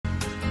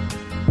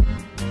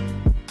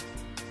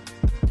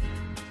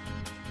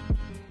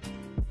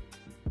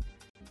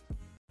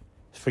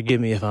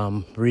Forgive me if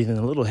I'm breathing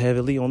a little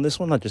heavily on this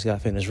one. I just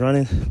got finished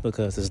running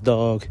because this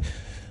dog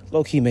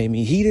low-key made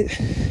me heated,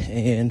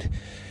 and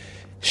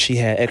she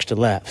had extra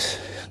laps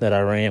that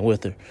I ran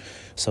with her.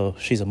 So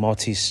she's a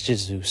Maltese Shih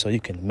Tzu, so you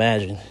can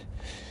imagine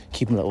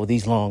keeping up with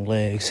these long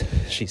legs.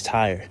 She's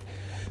tired,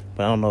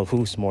 but I don't know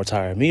who's more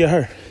tired, me or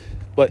her.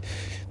 But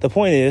the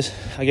point is,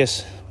 I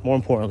guess more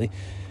importantly,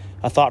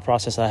 a thought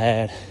process I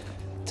had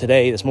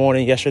today, this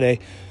morning, yesterday,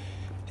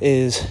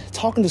 is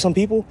talking to some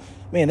people.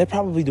 Man, they're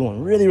probably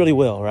doing really, really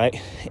well, right?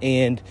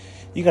 And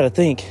you got to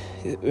think,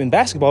 in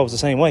basketball, it was the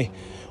same way.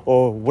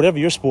 Or whatever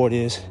your sport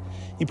is,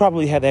 you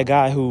probably had that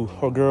guy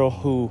or girl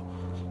who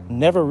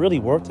never really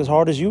worked as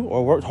hard as you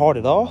or worked hard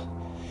at all,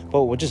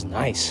 but were just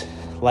nice.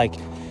 Like,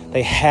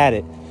 they had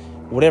it,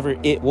 whatever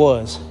it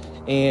was.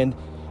 And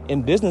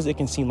in business, it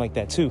can seem like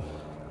that too.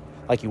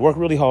 Like, you work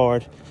really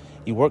hard,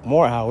 you work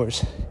more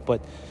hours,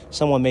 but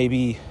someone may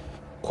be,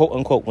 quote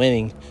unquote,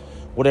 winning,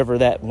 whatever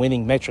that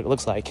winning metric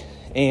looks like.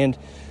 And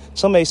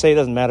some may say it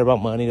doesn't matter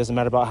about money, doesn't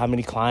matter about how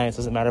many clients,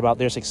 doesn't matter about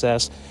their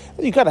success.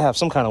 You got to have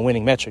some kind of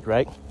winning metric,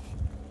 right?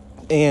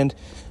 And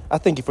I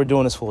think if we're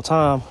doing this full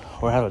time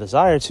or have a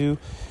desire to,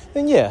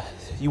 then yeah,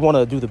 you want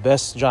to do the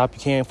best job you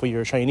can for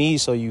your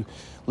trainees. So you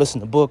listen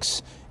to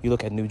books, you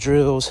look at new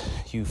drills,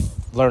 you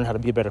learn how to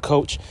be a better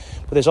coach.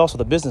 But there's also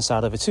the business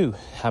side of it too.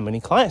 How many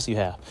clients do you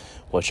have?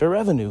 What's your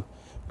revenue?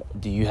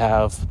 Do you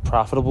have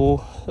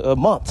profitable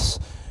months?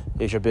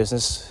 Is your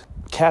business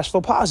cash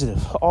flow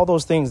positive? All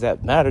those things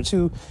that matter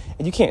too.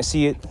 And you can't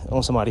see it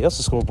on somebody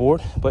else's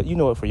scoreboard, but you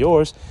know it for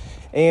yours.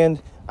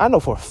 And I know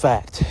for a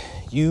fact,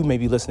 you may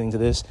be listening to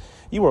this,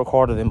 you work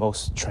harder than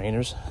most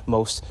trainers,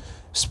 most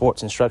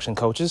sports instruction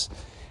coaches,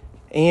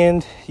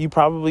 and you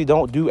probably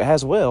don't do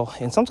as well.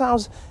 And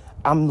sometimes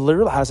I'm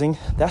realizing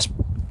that's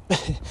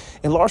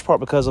in large part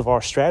because of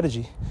our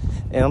strategy.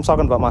 And I'm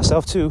talking about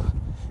myself too.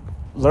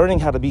 Learning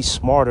how to be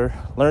smarter,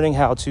 learning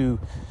how to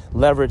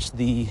leverage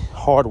the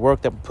hard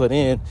work that we put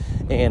in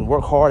and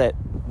work hard at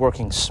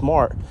working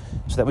smart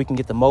so that we can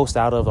get the most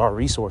out of our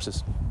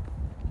resources.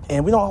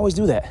 And we don't always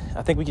do that.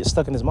 I think we get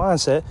stuck in this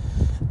mindset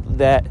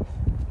that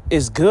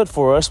is good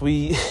for us.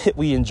 We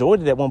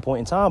enjoyed it at one point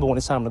in time, but when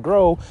it's time to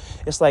grow,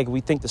 it's like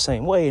we think the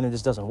same way and it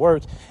just doesn't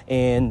work.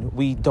 And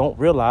we don't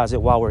realize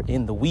it while we're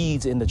in the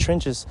weeds, in the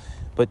trenches,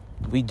 but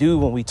we do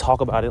when we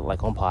talk about it,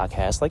 like on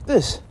podcasts like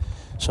this.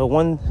 So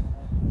one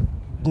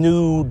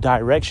new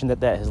direction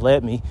that has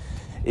led me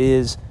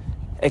is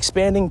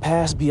expanding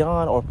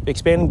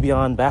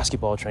beyond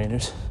basketball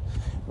trainers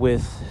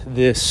with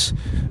this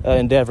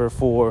endeavor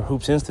for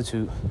Hoops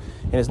Institute.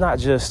 And it's not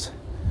just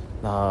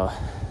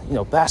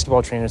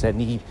basketball trainers that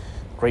need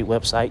great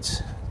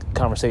websites,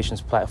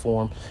 conversations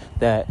platform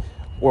that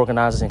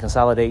organizes and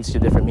consolidates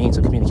your different means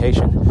of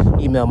communication,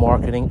 email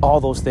marketing,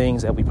 all those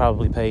things that we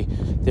probably pay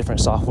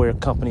different software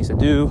companies to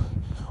do,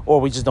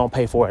 or we just don't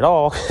pay for it at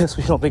all because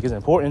we don't think it's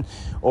important,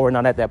 or we're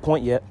not at that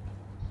point yet.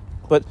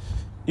 But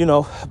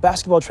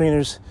basketball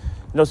trainers,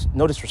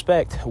 no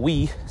disrespect,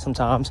 we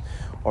sometimes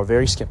are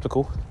very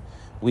skeptical.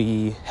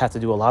 We have to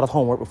do a lot of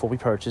homework before we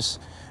purchase.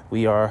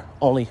 We are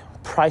only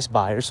price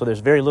buyers, so there's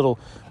very little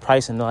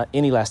price and not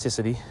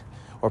inelasticity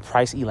or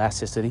price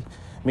elasticity,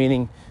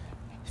 meaning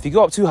if you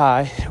go up too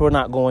high, we're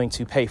not going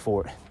to pay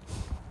for it.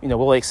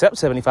 We'll accept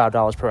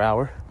 $75 per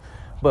hour,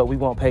 but we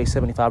won't pay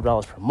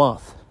 $75 per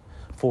month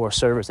for a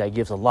service that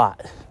gives a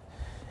lot.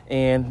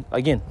 And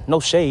again, no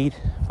shade,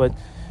 but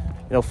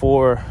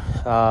for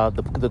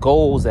the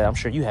goals that I'm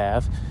sure you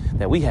have,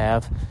 that we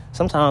have,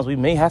 sometimes we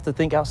may have to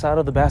think outside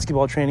of the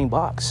basketball training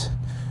box.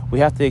 We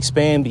have to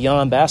expand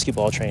beyond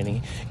basketball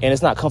training. And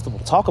it's not comfortable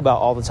to talk about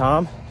all the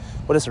time,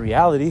 but it's a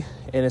reality.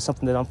 And it's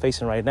something that I'm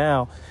facing right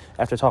now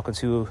after talking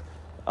to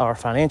our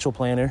financial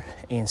planner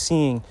and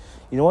seeing,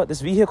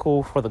 this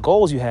vehicle for the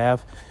goals you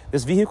have,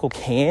 this vehicle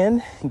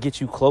can get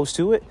you close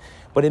to it,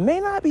 but it may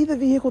not be the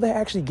vehicle that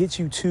actually gets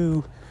you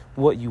to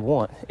what you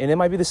want. And it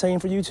might be the same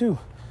for you too.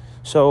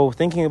 So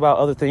thinking about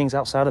other things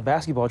outside of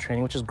basketball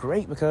training, which is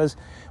great because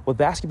with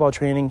basketball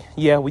training,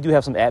 yeah, we do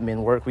have some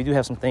admin work. We do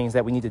have some things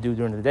that we need to do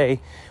during the day.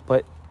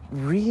 But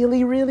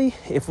really, really,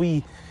 if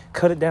we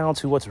cut it down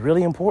to what's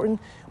really important,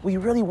 we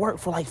really work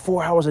for like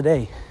 4 hours a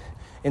day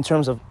in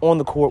terms of on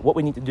the court, what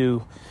we need to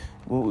do.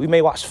 We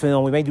may watch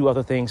film. We may do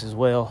other things as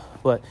well.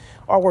 But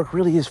our work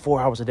really is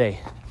 4 hours a day.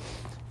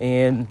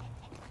 And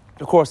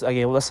of course,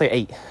 again, let's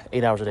say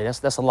 8 hours a day.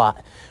 That's a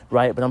lot,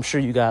 right? But I'm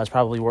sure you guys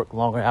probably work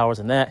longer hours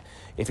than that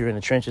if you're in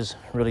the trenches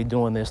really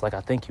doing this like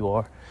I think you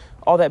are.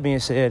 All that being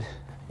said,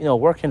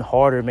 working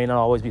harder may not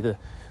always be the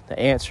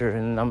answer.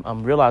 And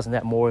I'm realizing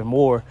that more and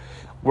more.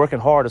 Working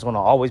hard is going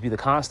to always be the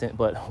constant,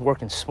 but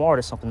working smart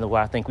is something that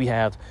I think we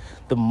have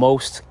the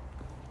most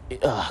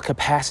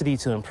capacity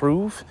to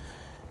improve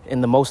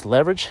and the most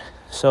leverage.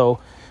 So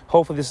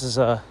hopefully this is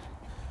a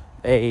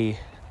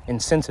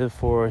incentive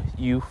for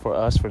you, for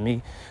us, for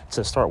me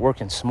to start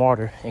working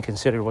smarter and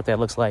consider what that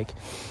looks like.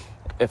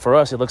 For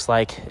us, it looks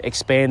like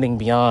expanding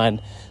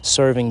beyond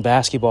serving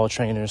basketball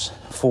trainers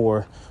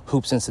for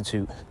Hoops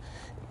Institute.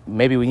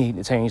 Maybe we need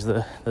to change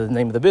the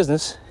name of the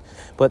business,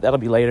 but that'll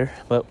be later.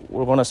 But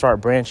we're going to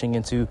start branching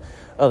into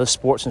other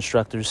sports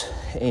instructors,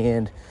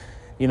 and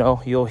you'll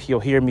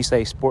hear me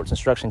say sports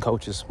instruction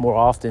coaches more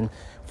often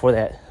for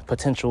that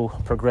potential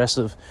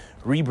progressive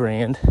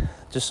rebrand,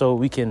 just so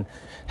we can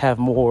have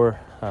more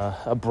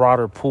a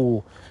broader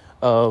pool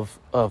of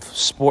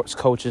sports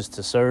coaches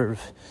to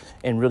serve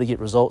and really get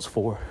results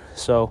for.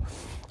 So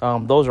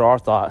those are our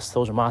thoughts.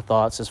 Those are my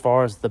thoughts. As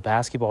far as the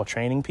basketball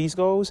training piece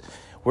goes,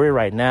 we're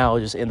right now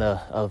just in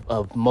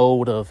a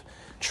mode of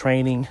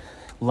training,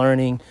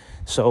 learning.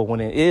 So when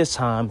it is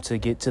time to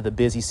get to the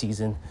busy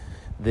season,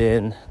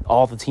 then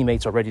all the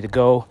teammates are ready to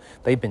go.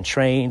 They've been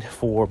trained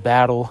for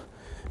battle.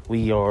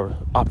 We are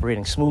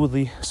operating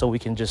smoothly, so we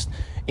can just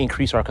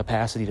increase our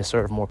capacity to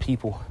serve more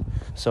people.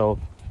 So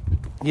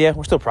yeah,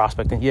 we're still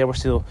prospecting. Yeah, we're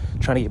still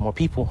trying to get more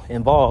people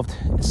involved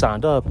and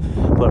signed up.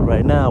 But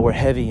right now we're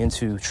heavy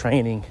into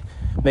training,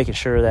 making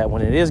sure that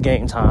when it is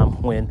game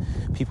time, when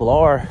people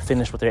are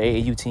finished with their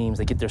AAU teams,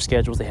 they get their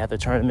schedules, they have their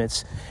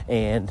tournaments,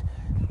 and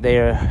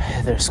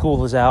their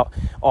school is out,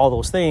 all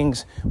those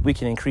things, we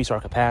can increase our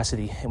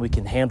capacity and we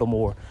can handle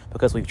more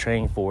because we've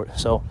trained for it.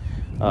 So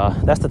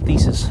that's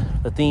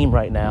the theme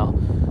right now.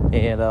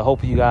 And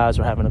hope you guys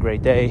are having a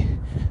great day.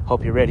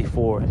 Hope you're ready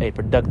for a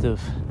productive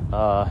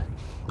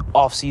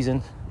off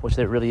season, which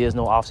there really is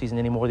no off season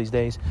anymore these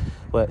days.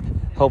 But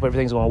hope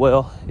everything's going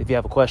well. If you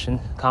have a question,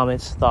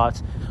 comments,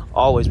 thoughts,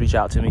 always reach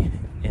out to me,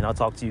 and I'll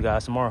talk to you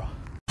guys tomorrow.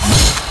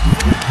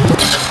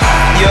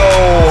 Yo,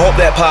 hope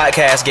that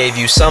podcast gave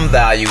you some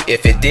value.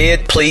 If it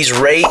did, please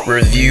rate,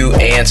 review,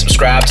 and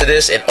subscribe to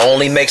this. It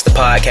only makes the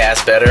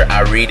podcast better.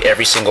 I read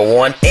every single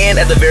one. And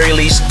at the very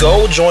least,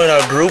 go join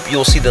our group.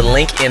 You'll see the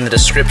link in the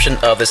description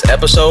of this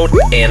episode,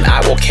 and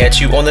I will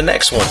catch you on the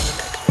next one.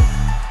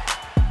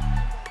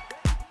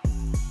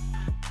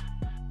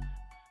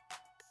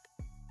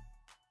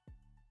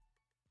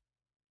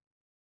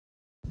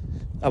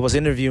 I was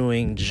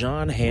interviewing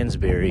John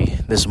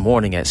Hansberry this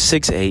morning at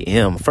 6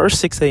 a.m.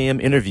 First 6 a.m.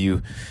 interview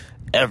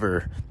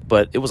ever,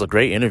 but it was a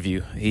great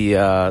interview. He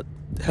has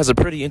a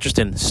pretty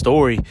interesting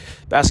story.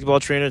 Basketball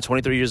trainer,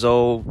 23 years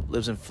old,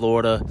 lives in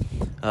Florida,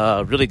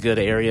 really good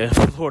area,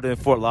 Florida and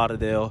Fort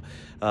Lauderdale.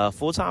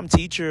 Full-time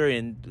teacher,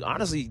 and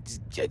honestly,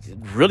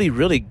 really,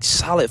 really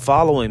solid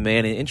following,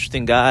 man. An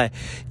interesting guy.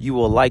 You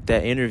will like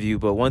that interview.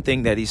 But one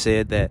thing that he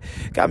said that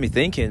got me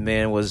thinking,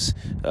 man, was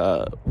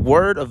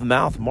word of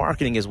mouth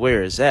marketing is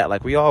where it's at.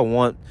 Like, we all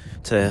want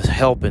to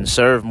help and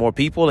serve more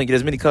people and get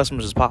as many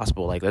customers as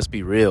possible. Like, let's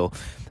be real.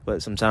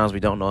 But sometimes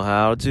we don't know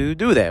how to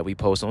do that. We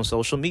post on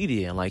social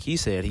media. And like he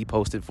said, he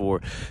posted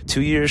for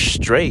 2 years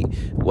straight,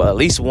 well, at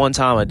least one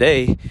time a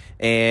day,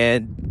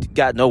 and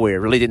got nowhere.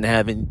 Really didn't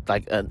have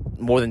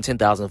more than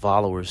 10,000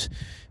 followers.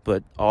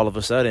 But all of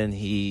a sudden,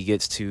 he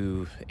gets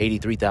to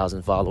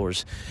 83,000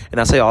 followers. And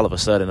I say all of a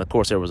sudden, of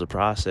course, there was a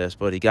process,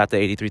 but he got to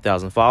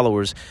 83,000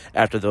 followers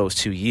after those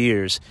 2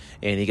 years,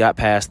 and he got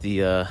past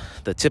the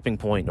tipping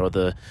point, or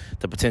the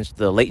potential,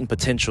 the latent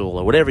potential,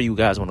 or whatever you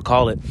guys want to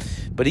call it.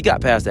 But he got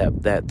past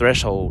that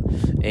threshold,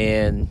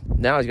 and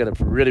now he's got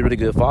a really, really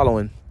good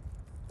following.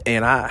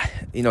 And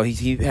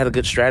he had a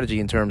good strategy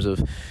in terms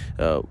of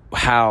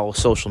how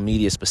social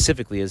media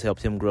specifically has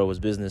helped him grow his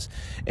business,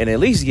 and at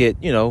least get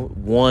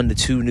 1 to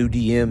 2 new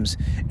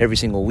DMs every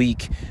single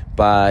week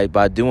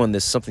by doing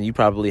this. Something you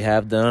probably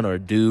have done or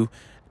do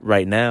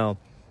right now,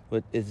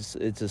 but it's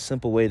a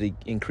simple way to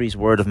increase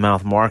word of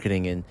mouth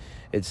marketing, and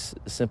it's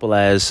as simple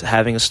as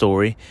having a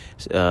story,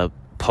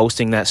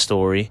 posting that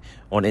story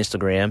on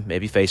Instagram,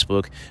 maybe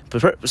Facebook,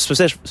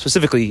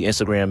 specifically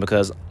Instagram,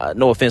 because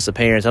no offense to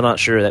parents, I'm not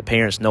sure that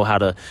parents know how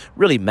to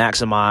really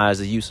maximize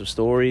the use of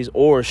stories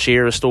or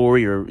share a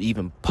story or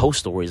even post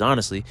stories,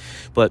 honestly.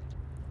 But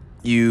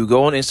you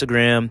go on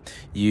Instagram,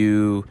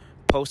 you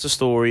post a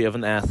story of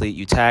an athlete,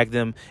 you tag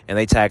them, and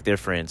they tag their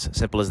friends.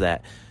 Simple as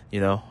that,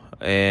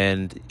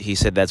 And he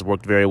said that's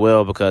worked very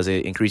well because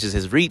it increases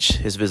his reach,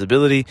 his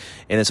visibility,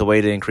 and it's a way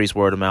to increase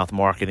word-of-mouth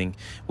marketing,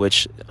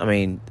 which,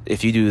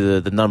 if you do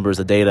the numbers,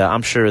 the data,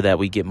 I'm sure that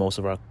we get most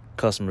of our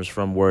customers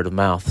from word of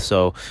mouth.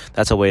 So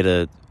that's a way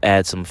to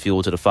add some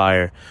fuel to the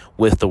fire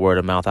with the word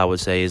of mouth, I would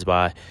say, is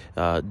by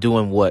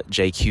doing what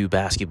JQ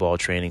basketball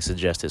training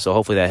suggested. So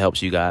hopefully that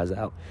helps you guys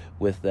out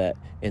with that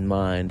in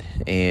mind.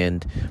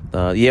 And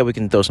we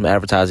can throw some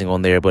advertising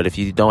on there, but if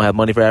you don't have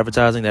money for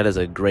advertising, that is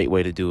a great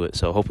way to do it.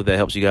 So hopefully that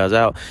helps you guys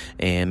out,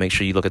 and make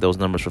sure you look at those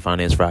numbers for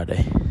Finance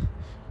Friday.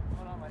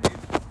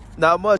 Not much.